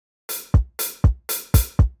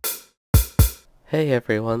Hey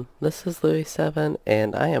everyone, this is Louey7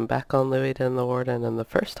 and I am back on Loueyden the Warden and the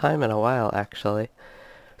first time in a while actually.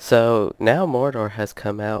 So now Mordor has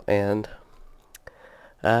come out and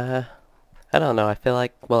uh I don't know, I feel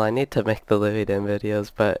like, well, I need to make the Loueyden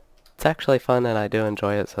videos, but it's actually fun and I do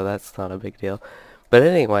enjoy it, so that's not a big deal. But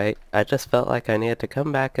anyway, I just felt like I needed to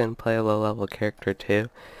come back and play a low level character too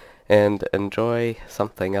and enjoy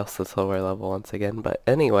something else that's lower level once again. But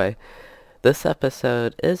anyway, this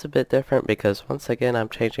episode is a bit different because once again I'm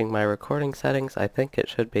changing my recording settings. I think it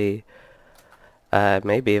should be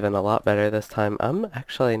maybe even a lot better this time. I'm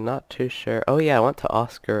actually not too sure. Oh yeah, I went to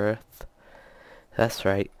Oscarith. That's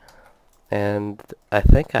right. And I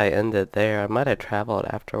think I ended there. I might have traveled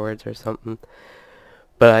afterwards or something.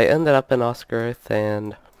 But I ended up in Oscarith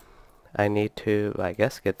and I need to, I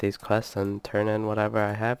guess, get these quests and turn in whatever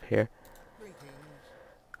I have here.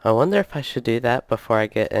 I wonder if I should do that before I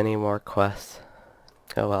get any more quests.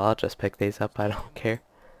 Oh well, I'll just pick these up, I don't care.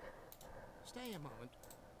 Stay a moment.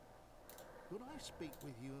 Could I speak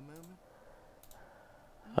with you a moment?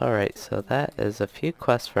 Alright, so that is a few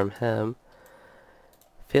quests from him.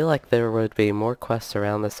 Feel like there would be more quests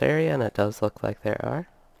around this area, and it does look like there are.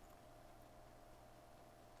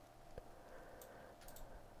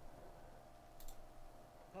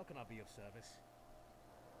 How can I be of service?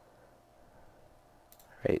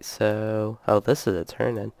 Right, so... oh, this is a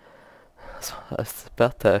turn-in. So I was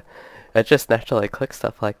about to... I just naturally click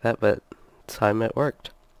stuff like that, but this time it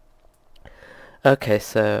worked. Okay,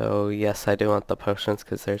 so yes, I do want the potions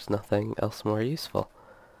because there's nothing else more useful.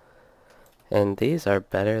 And these are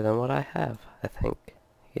better than what I have, I think.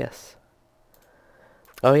 Yes.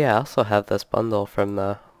 Oh yeah, I also have this bundle from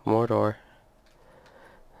the Mordor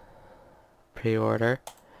pre-order.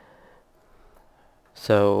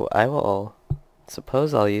 So I will...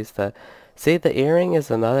 suppose I'll use the... see, the earring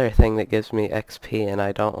is another thing that gives me XP, and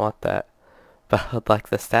I don't want that. But like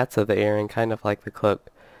the stats of the earring, kind of like the cloak.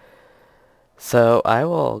 So I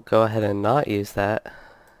will go ahead and not use that.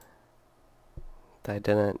 I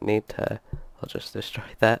didn't need to... I'll just destroy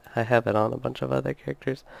that. I have it on a bunch of other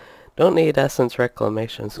characters. Don't need Essence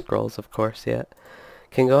Reclamation Scrolls, of course, yet.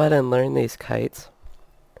 Can go ahead and learn these kites.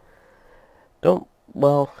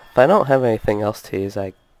 Well, if I don't have anything else to use,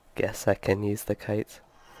 I guess I can use the kites.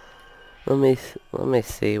 Let me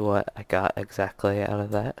see what I got exactly out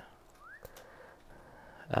of that.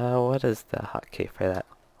 What is the hotkey for that?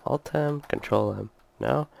 Alt M, Control M.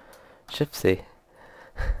 No? Shift C.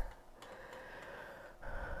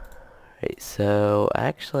 Right, so I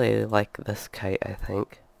actually like this kite, I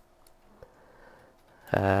think.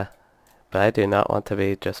 But I do not want to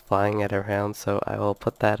be just flying it around, so I will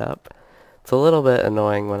put that up. It's a little bit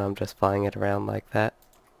annoying when I'm just flying it around like that.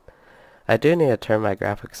 I do need to turn my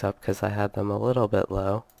graphics up because I had them a little bit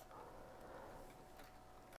low.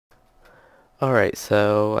 Alright,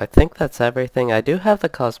 so I think that's everything. I do have the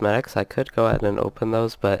cosmetics. I could go ahead and open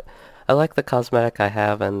those, but I like the cosmetic I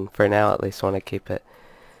have, and for now at least want to keep it.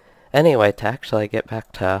 Anyway, to actually get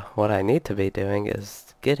back to what I need to be doing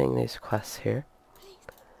is getting these quests here.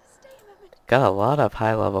 Got a lot of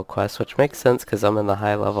high level quests, which makes sense because I'm in the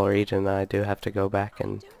high level region and I do have to go back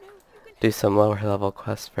and do some lower level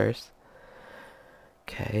quests first.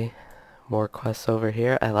 Okay, more quests over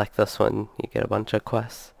here. I like this one. You get a bunch of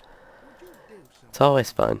quests. It's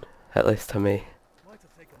always fun, at least to me.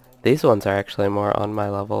 These ones are actually more on my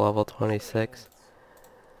level, level 26.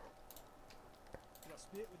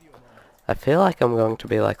 I feel like I'm going to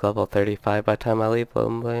be like level 35 by the time I leave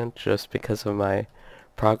Loneland just because of my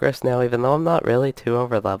progress now, even though I'm not really too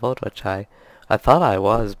over leveled, which I thought I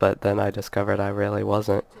was, but then I discovered I really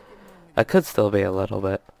wasn't. I could still be a little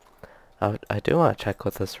bit. I do want to check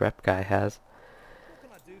what this rep guy has.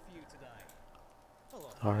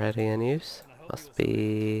 Already in use? Must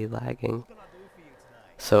be lagging.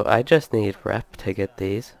 So I just need rep to get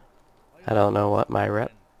these. I don't know what my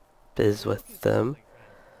rep is with them.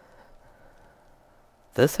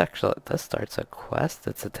 This starts a quest.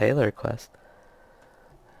 It's a Taylor quest.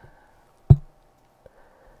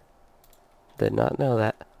 Did not know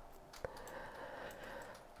that.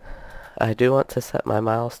 I do want to set my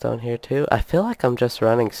milestone here too. I feel like I'm just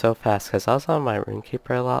running so fast because I was on my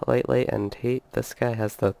Runekeeper a lot lately, and this guy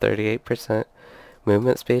has the 38%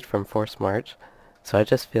 movement speed from Force March, so I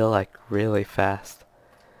just feel like really fast.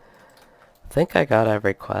 I think I got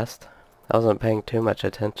every quest. I wasn't paying too much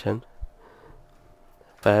attention,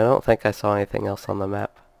 but I don't think I saw anything else on the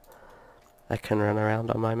map. I can run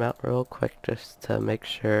around on my map real quick just to make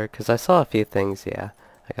sure, because I saw a few things. Yeah,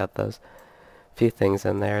 I got those few things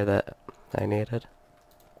in there that I needed.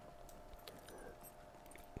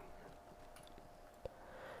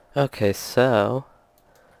 Okay, so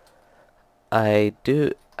I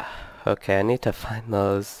do... Okay, I need to find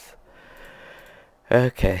those.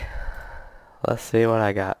 Okay, let's see what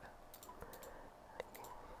I got.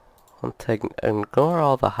 I'll ignore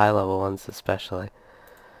all the high level ones especially.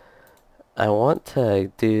 I want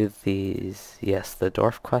to do these, yes, the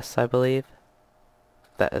Dwarf quests I believe.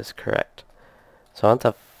 That is correct. So I want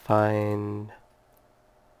to find...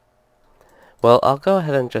 Well, I'll go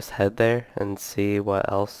ahead and just head there and see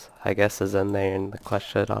what else I guess is in there and the quest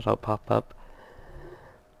should auto pop up.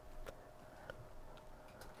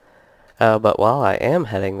 But while I am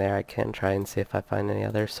heading there, I can try and see if I find any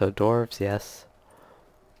others. So dwarves, yes.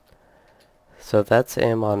 So that's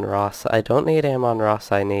Amon Ross. I don't need Amon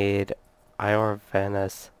Ross, I need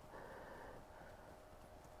Iorvinas.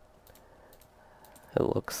 It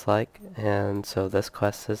looks like. And so this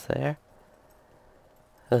quest is there.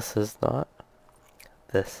 This is not.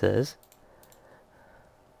 This is.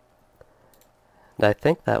 And I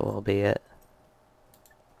think that will be it.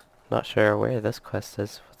 Not sure where this quest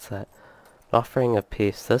is. What's that? Offering of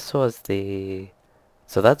Peace. This was the...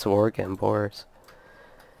 So that's Worgen boars.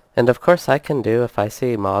 And of course I can do, if I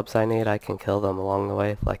see mobs I need, I can kill them along the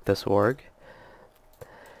way, like this warg.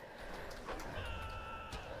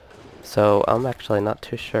 So I'm actually not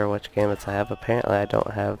too sure which gambits I have. Apparently I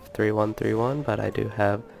don't have 3131, but I do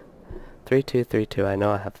have 3232. I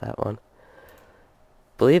know I have that one.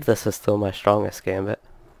 Believe this is still my strongest gambit.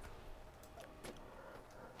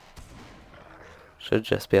 Should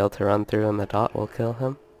just be able to run through and the dot will kill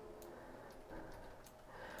him.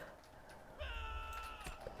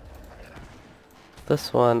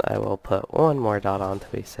 This one I will put one more dot on to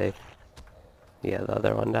be safe. Yeah, the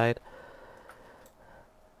other one died.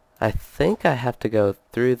 I think I have to go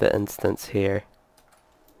through the instance here.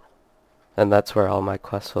 And that's where all my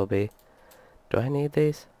quests will be. Do I need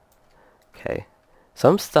these? Okay.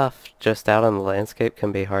 Some stuff just out on the landscape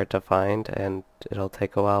can be hard to find and it'll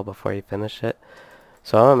take a while before you finish it.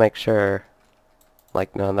 So I want to make sure,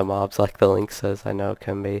 like none of the mobs, like the link says, I know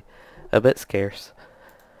can be a bit scarce.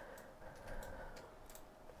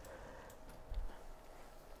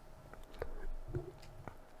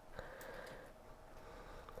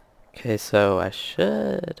 Okay, so I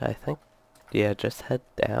think, yeah, just head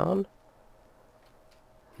down?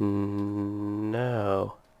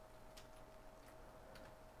 No.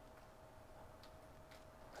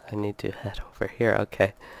 I need to head over here,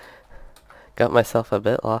 okay. Got myself a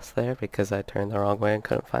bit lost there because I turned the wrong way and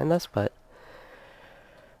couldn't find this, but...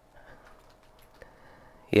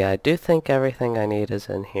 Yeah, I do think everything I need is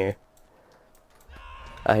in here.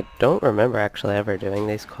 I don't remember actually ever doing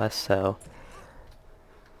these quests, so...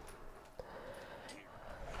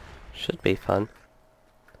 Should be fun.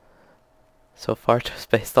 So far, just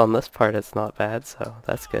based on this part, it's not bad, so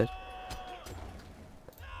that's good.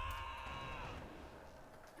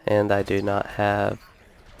 And I do not have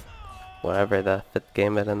whatever the 5th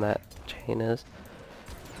gambit in that chain is.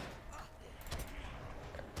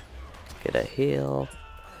 Get a heal.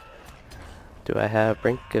 Do I have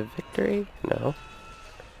Brink of Victory? No.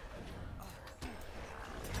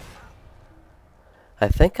 I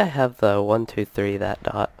think I have the 1, 2, 3, that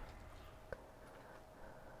dot.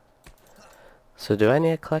 So do I need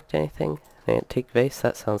to collect anything? An antique vase?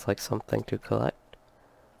 That sounds like something to collect.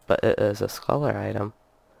 But it is a scholar item.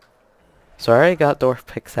 So I already got dwarf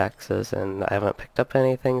pickaxes and I haven't picked up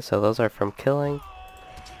anything, so those are from killing.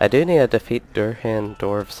 I do need to defeat Durhan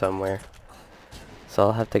dwarves somewhere. So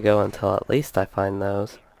I'll have to go until at least I find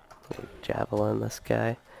those. Javelin this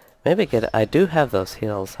guy. Maybe get it. I do have those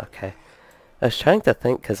heals, okay. I was trying to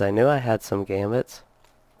think because I knew I had some gambits.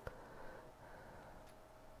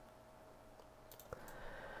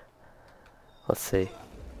 Let's see.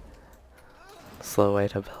 Slow way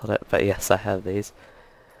to build it, but yes, I have these.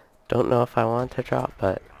 Don't know if I want to drop,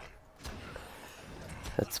 but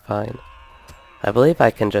it's fine. I believe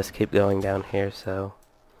I can just keep going down here, so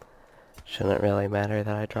shouldn't really matter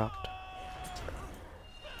that I dropped.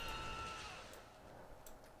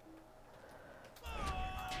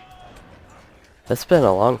 It's been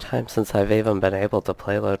a long time since I've even been able to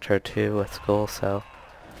play LOTRO 2 with school, so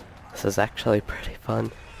this is actually pretty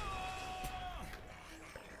fun.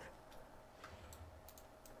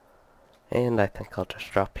 And I think I'll just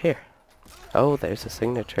drop here. Oh, there's a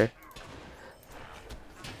signature.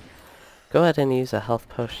 Go ahead and use a health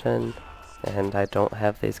potion. And I don't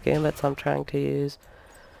have these gambits I'm trying to use.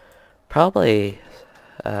 Probably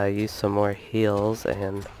use some more heals.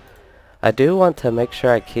 And I do want to make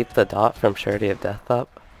sure I keep the dot from Surety of Death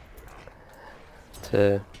up.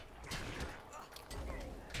 To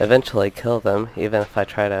eventually kill them. Even if I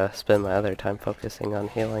try to spend my other time focusing on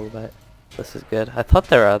healing. But this is good. I thought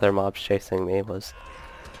there were other mobs chasing me. Was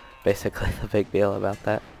basically the big deal about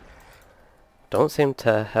that. Don't seem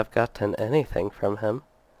to have gotten anything from him.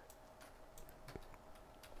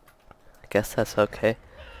 I guess that's okay.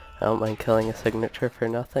 I don't mind killing a signature for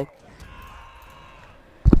nothing.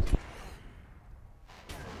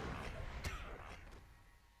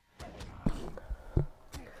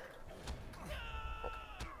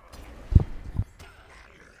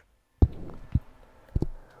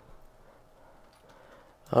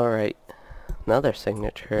 Alright, another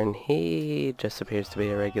signature, and he just appears to be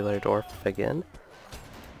a regular dwarf again.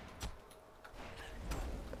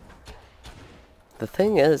 The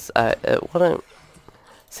thing is, it wouldn't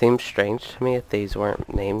seem strange to me if these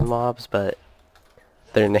weren't named mobs, but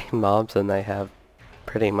they're named mobs and they have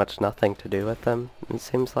pretty much nothing to do with them, it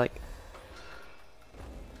seems like.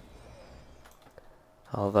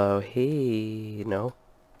 Although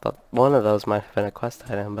one of those might have been a quest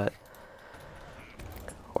item, but...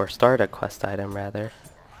 or start a quest item, rather.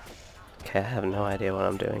 Okay, I have no idea what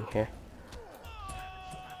I'm doing here.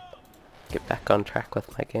 Get back on track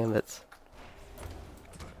with my gambits.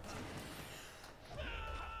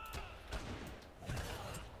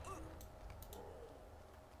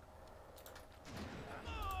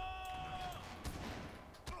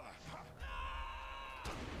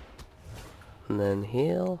 And then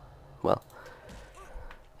heal. Well,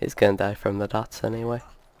 he's gonna die from the dots anyway.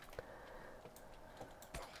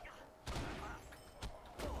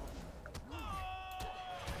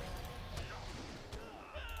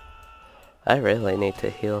 I really need to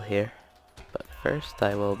heal here, but first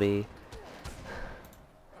I will be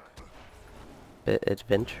a bit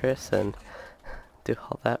adventurous and do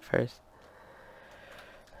all that first.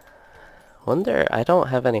 Wonder, I don't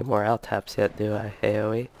have any more out taps yet, do I,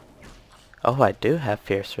 AoE? Oh, I do have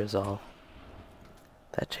Fierce Resolve.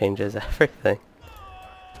 That changes everything.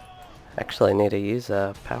 Actually, I need to use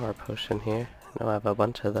a power potion here. I know I have a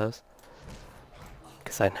bunch of those,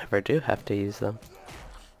 because I never do have to use them.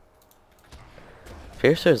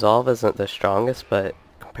 Fierce Resolve isn't the strongest, but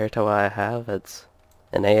compared to what I have, it's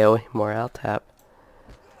an AoE more out tap.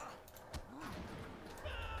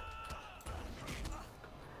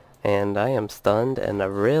 And I am stunned, and a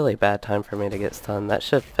really bad time for me to get stunned. That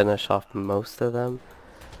should finish off most of them.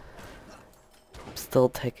 I'm still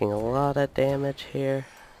taking a lot of damage here.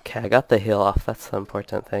 Okay, I got the heal off, that's the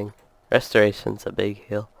important thing. Restoration's a big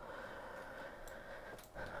heal.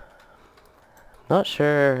 Not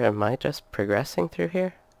sure, am I just progressing through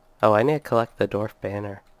here? Oh, I need to collect the Dwarf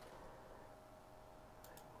banner.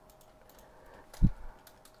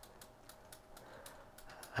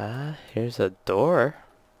 Here's a door.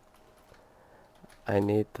 I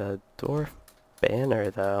need the Dwarf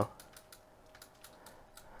banner though.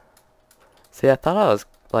 See, I thought I was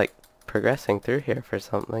like progressing through here for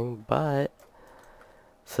something, but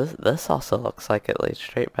this also looks like it leads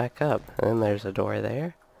straight back up. And then there's a door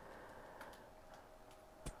there.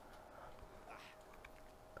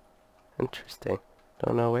 Interesting.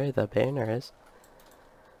 Don't know where the banner is.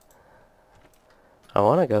 I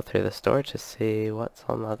want to go through this door to see what's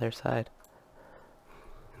on the other side.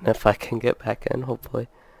 And if I can get back in, hopefully.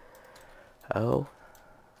 Oh.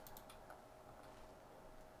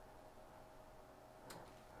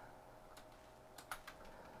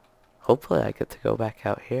 Hopefully I get to go back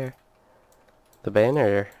out here. The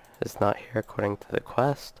banner is not here according to the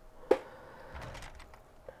quest.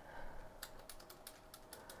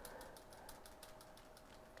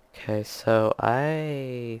 Okay, so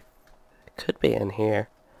I could be in here.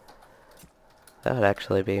 That would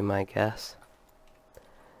actually be my guess.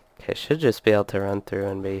 Okay, should just be able to run through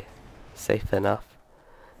and be safe enough.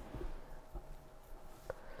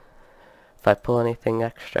 If I pull anything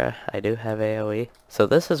extra, I do have AoE. So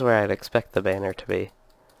this is where I'd expect the banner to be.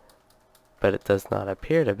 But it does not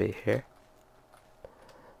appear to be here.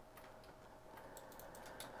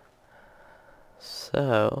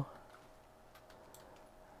 So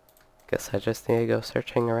guess I just need to go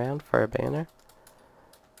searching around for a banner.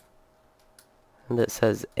 And it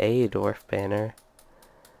says a Dwarf banner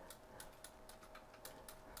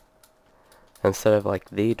instead of like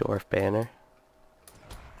the Dwarf banner.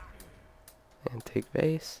 Antique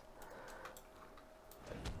vase.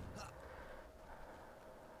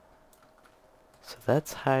 So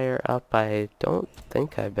that's higher up. I don't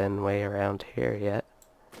think I've been way around here yet.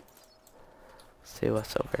 Let's see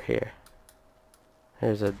what's over here.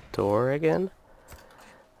 There's a door again.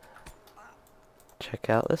 Check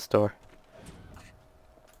out this door.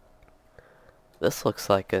 This looks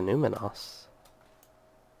like a Numenos.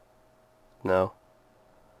 No.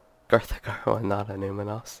 Garthagar one, not a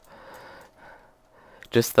Numenos.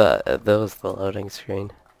 Just that was the loading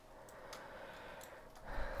screen.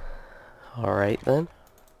 Alright then.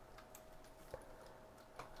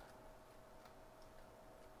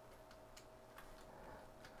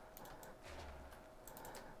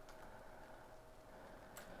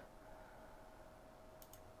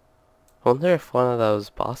 I wonder if one of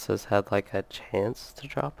those bosses had like a chance to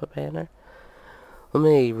drop a banner. Let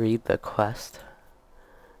me read the quest.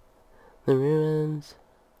 The ruins.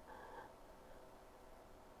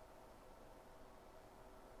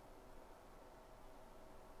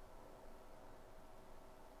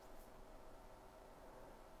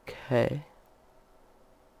 Okay.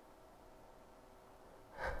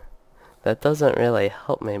 That doesn't really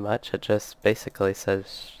help me much. It just basically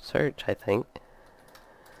says search, I think.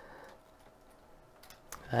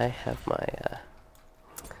 I have my,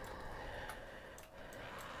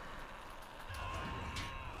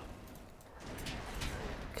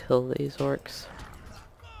 kill these orcs.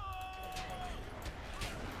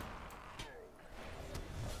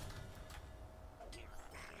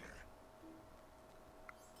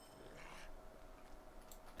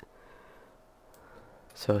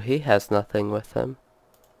 So he has nothing with him.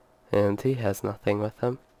 And he has nothing with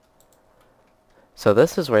him. So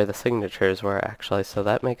this is where the signatures were actually, so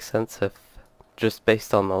that makes sense if just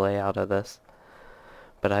based on the layout of this.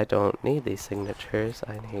 But I don't need these signatures,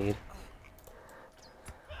 I need...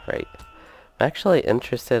 Right. I'm actually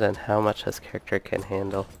interested in how much this character can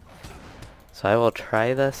handle. So I will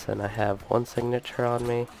try this, and I have one signature on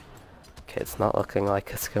me. Okay, it's not looking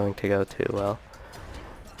like it's going to go too well.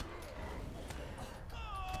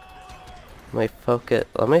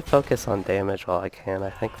 Let me focus on damage while I can. I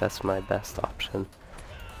think that's my best option.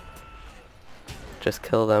 Just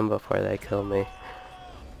kill them before they kill me.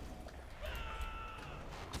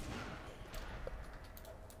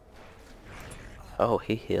 Oh,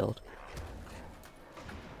 he healed.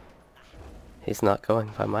 He's not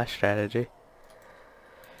going by my strategy.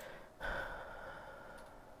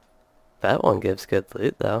 That one gives good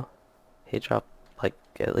loot though. He dropped like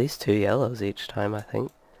at least 2 yellows each time, I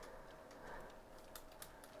think.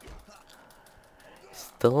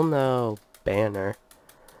 Still no banner.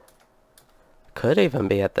 Could even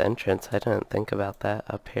be at the entrance. I didn't think about that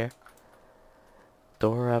up here.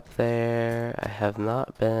 Door up there. I have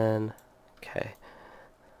not been... Okay.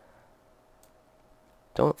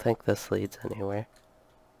 Don't think this leads anywhere.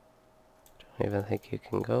 Don't even think you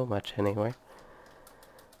can go much anywhere.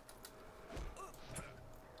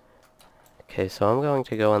 Okay, so I'm going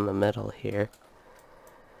to go in the middle here.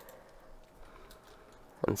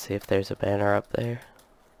 And see if there's a banner up there.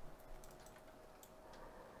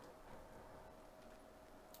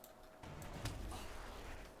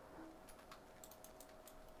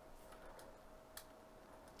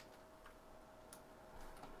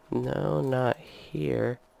 No, not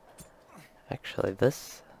here. Actually,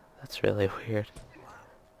 that's really weird.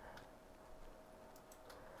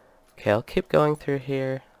 Okay, I'll keep going through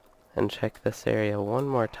here and check this area one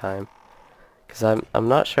more time. Because I'm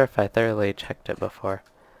not sure if I thoroughly checked it before.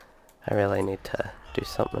 I really need to do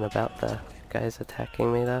something about the guys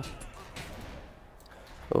attacking me though.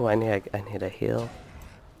 Oh, I need a heal.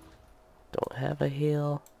 Don't have a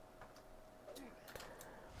heal.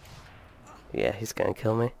 Yeah, he's gonna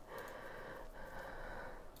kill me.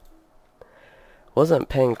 Wasn't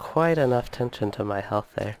paying quite enough attention to my health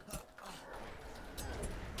there.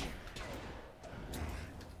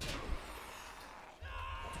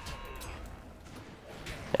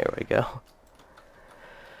 There we go.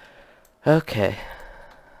 Okay.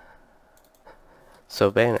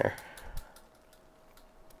 So banner.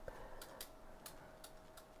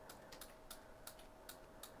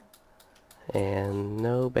 And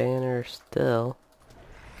no banner still.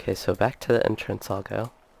 Okay, so back to the entrance I'll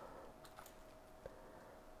go.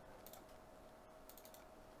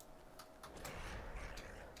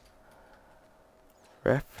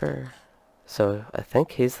 Refer. So I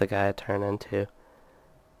think he's the guy I turn into.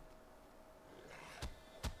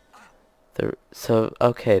 So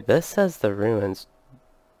okay, this says the ruins.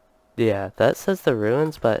 Yeah, that says the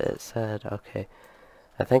ruins, but it said, okay.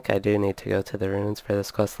 I think I do need to go to the ruins for this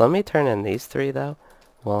quest. Let me turn in these 3 though,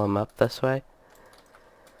 while I'm up this way.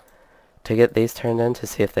 To get these turned in to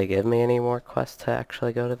see if they give me any more quests to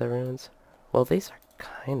actually go to the ruins. Well, these are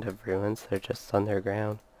kind of ruins, they're just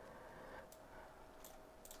underground.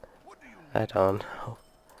 I don't know.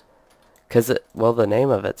 Well, the name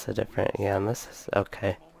of it's a different, yeah, and this is,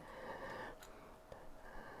 okay.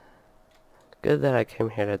 Good that I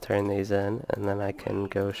came here to turn these in, and then I can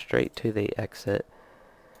go straight to the exit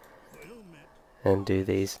and do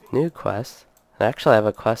these new quests. I actually have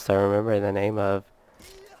a quest I remember the name of.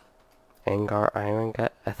 Angar Iron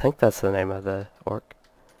Gut. I think that's the name of the orc,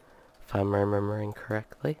 if I'm remembering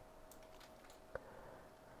correctly.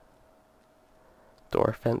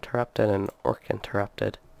 Dwarf Interrupted and Orc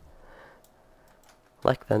Interrupted.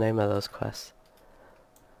 Like the name of those quests.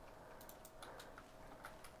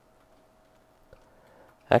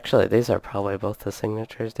 Actually, these are probably both the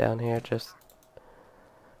signatures down here, just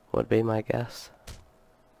would be my guess.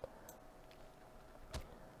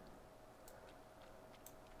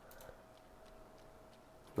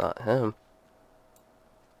 Not him.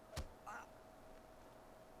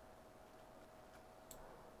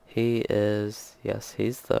 He is, yes,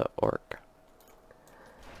 he's the orc.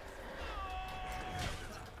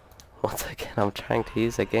 Once again, I'm trying to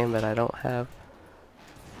use a game that I don't have.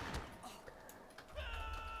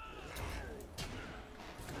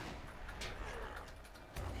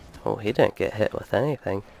 Oh, he didn't get hit with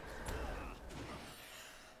anything.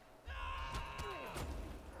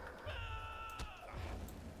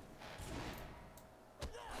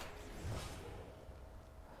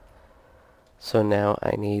 So now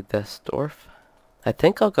I need this dwarf. I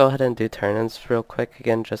think I'll go ahead and do turn-ins real quick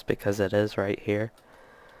again just because it is right here.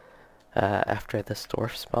 After this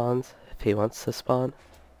dwarf spawns, if he wants to spawn.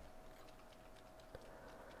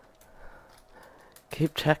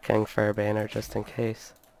 Keep checking for a banner just in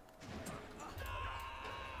case.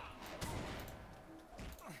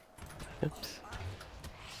 Oops.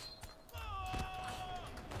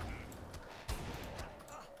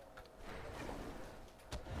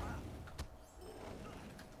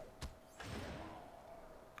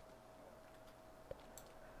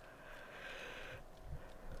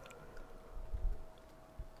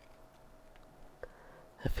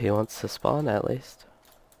 If he wants to spawn at least.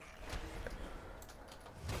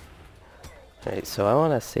 Alright, so I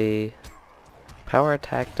want to see... Power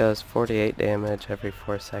attack does 48 damage every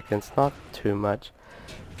 4 seconds, not too much.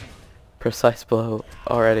 Precise blow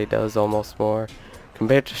already does almost more.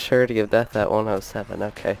 Compared to surety of death at 107,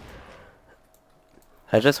 okay.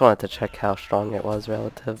 I just wanted to check how strong it was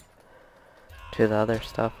relative to the other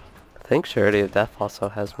stuff. I think surety of death also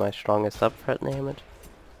has my strongest upfront damage.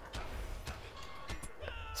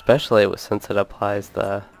 Especially since it applies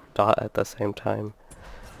the dot at the same time.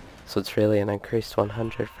 So it's really an increased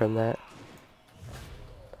 100 from that.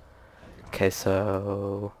 Okay,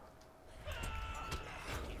 so...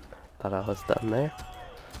 Thought I was done there.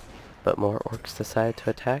 But more orcs decide to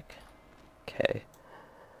attack. Okay.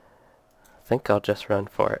 I think I'll just run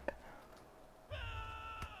for it.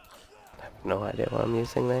 I have no idea what I'm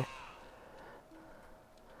using there.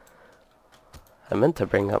 I meant to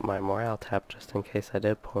bring up my morale tab just in case I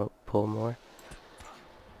did pull more.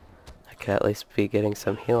 I could at least be getting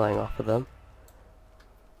some healing off of them.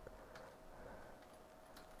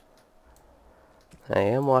 I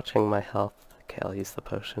am watching my health. Okay, I'll use the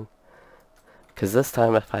potion. Because this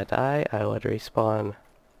time if I die, I would respawn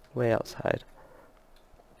way outside.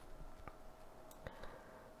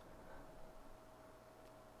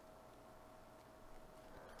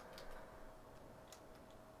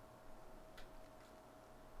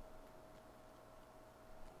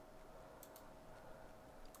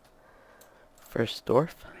 First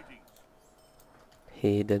dwarf.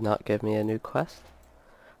 He did not give me a new quest.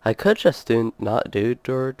 I could just not do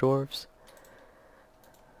dwarves.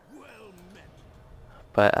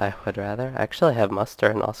 But I would rather. I actually have Muster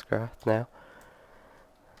and Oscaroth now.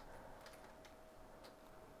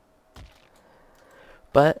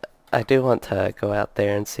 But I do want to go out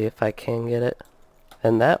there and see if I can get it.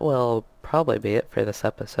 And that will probably be it for this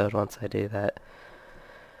episode once I do that.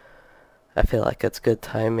 I feel like it's good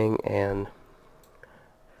timing, and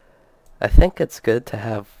I think it's good to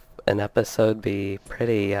have an episode be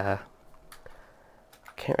pretty, can't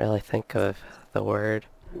really think of the word.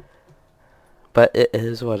 But it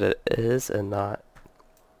is what it is, and not...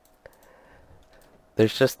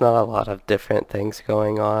 There's just not a lot of different things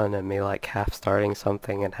going on, and me like half starting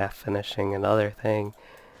something and half finishing another thing.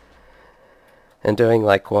 And doing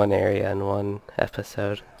like one area in one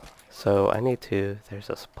episode. So I need to... There's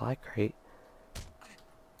a supply crate.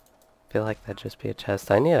 I feel like that'd just be a chest.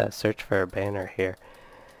 I need to search for a banner here.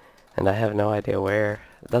 And I have no idea where.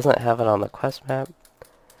 It doesn't have it on the quest map.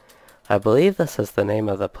 I believe this is the name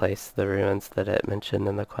of the place, the ruins that it mentioned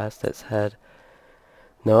in the quest. It said...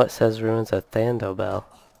 No, it says ruins of Thandobel.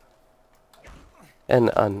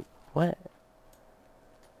 And what?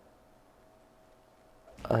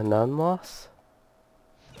 Unloss?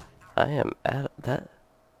 I am at that...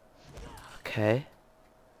 Okay.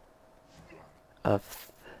 I'm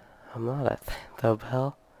not at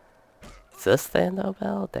Thandobel. Is this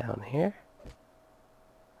Thandobel down here?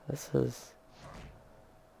 This is...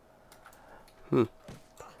 I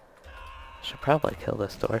should probably kill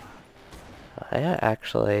this dwarf.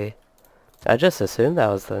 I just assumed that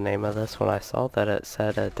was the name of this when I saw that it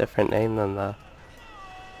said a different name than the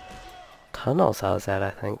tunnels I was at,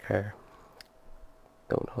 I think, or...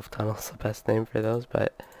 Don't know if tunnel's the best name for those,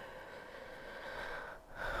 but...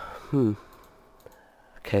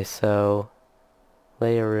 Okay, so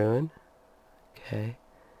lay a ruin. Okay.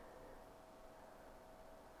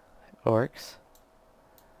 Orcs.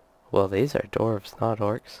 Well, these are dwarves, not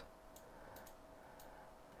orcs.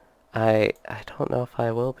 I don't know if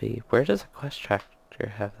I will be. Where does a quest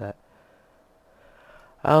tracker have that?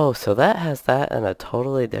 Oh, so that has that in a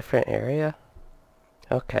totally different area?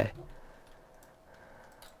 Okay.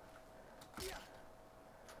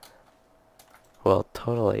 Well,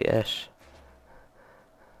 totally-ish.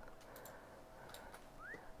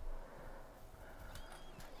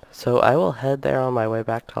 So I will head there on my way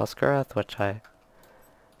back to Oscaroth, which I...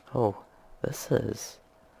 Oh, this is...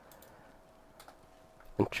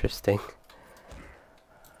 interesting.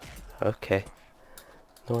 Okay.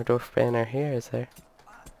 No Dwarf banner here, is there?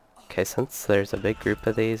 Okay, since there's a big group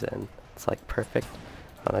of these and it's like perfect,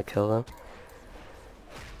 I'm gonna kill them.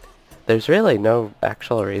 There's really no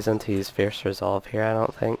actual reason to use Fierce Resolve here, I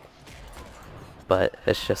don't think. But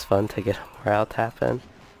it's just fun to get a morale tap in.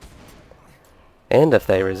 And if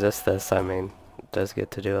they resist this, I mean, it does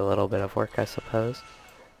get to do a little bit of work, I suppose.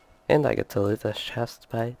 And I get to loot this chest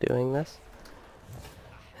by doing this.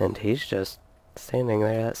 And he's just standing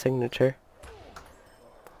there, that signature.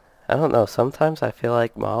 I don't know, sometimes I feel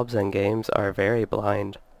like mobs in games are very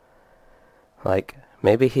blind. Like,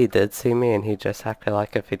 maybe he did see me and he just acted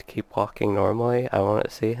like if he'd keep walking normally, I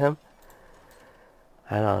wouldn't see him.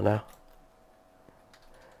 I don't know.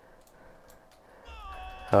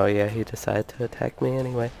 Oh yeah, he decided to attack me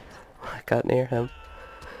anyway. I got near him.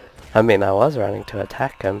 I mean, I was running to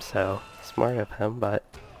attack him, so smart of him, but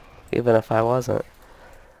even if I wasn't.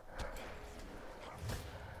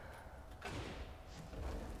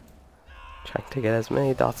 Trying to get as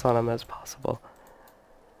many dots on him as possible.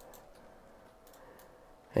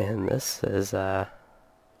 And this is a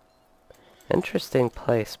interesting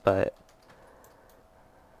place, but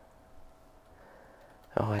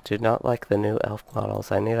oh, I do not like the new elf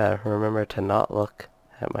models. I need to remember to not look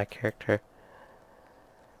at my character.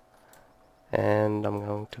 And I'm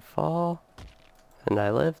going to fall. And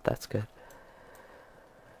I live, that's good.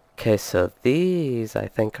 Okay, so these I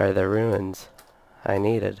think are the ruins I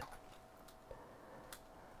needed.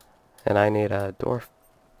 And I need a dwarf.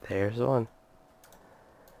 There's one.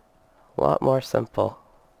 A lot more simple.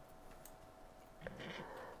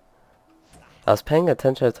 I was paying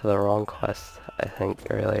attention to the wrong quest, I think,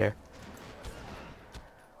 earlier.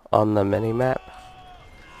 On the mini-map.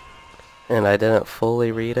 And I didn't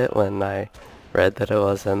fully read it when I read that it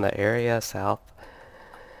was in the area south.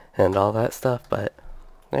 And all that stuff, but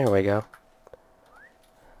there we go.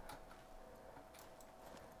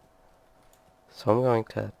 So I'm going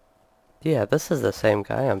to... Yeah, this is the same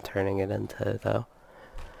guy I'm turning it into, though.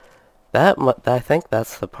 I think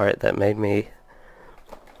that's the part that made me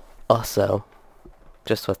also,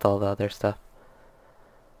 just with all the other stuff,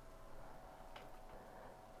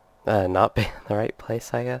 not be in the right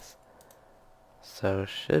place, I guess. So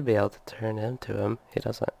should be able to turn into him. He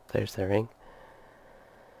doesn't. There's the ring.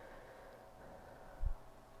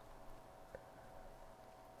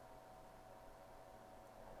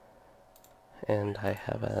 And I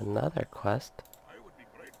have another quest.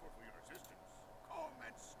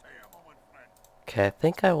 Okay, I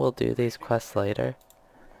think I will do these quests later.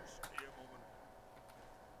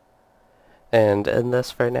 And end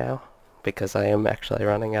this for now, because I am actually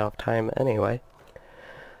running out of time anyway.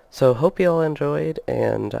 So hope you all enjoyed,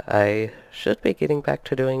 and I should be getting back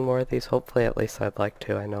to doing more of these, hopefully. At least I'd like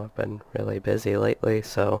to. I know I've been really busy lately,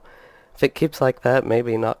 so if it keeps like that,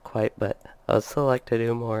 maybe not quite, but I'd still like to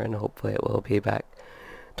do more, and hopefully it will be back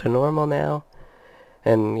to normal now.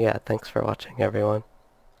 And yeah, thanks for watching, everyone.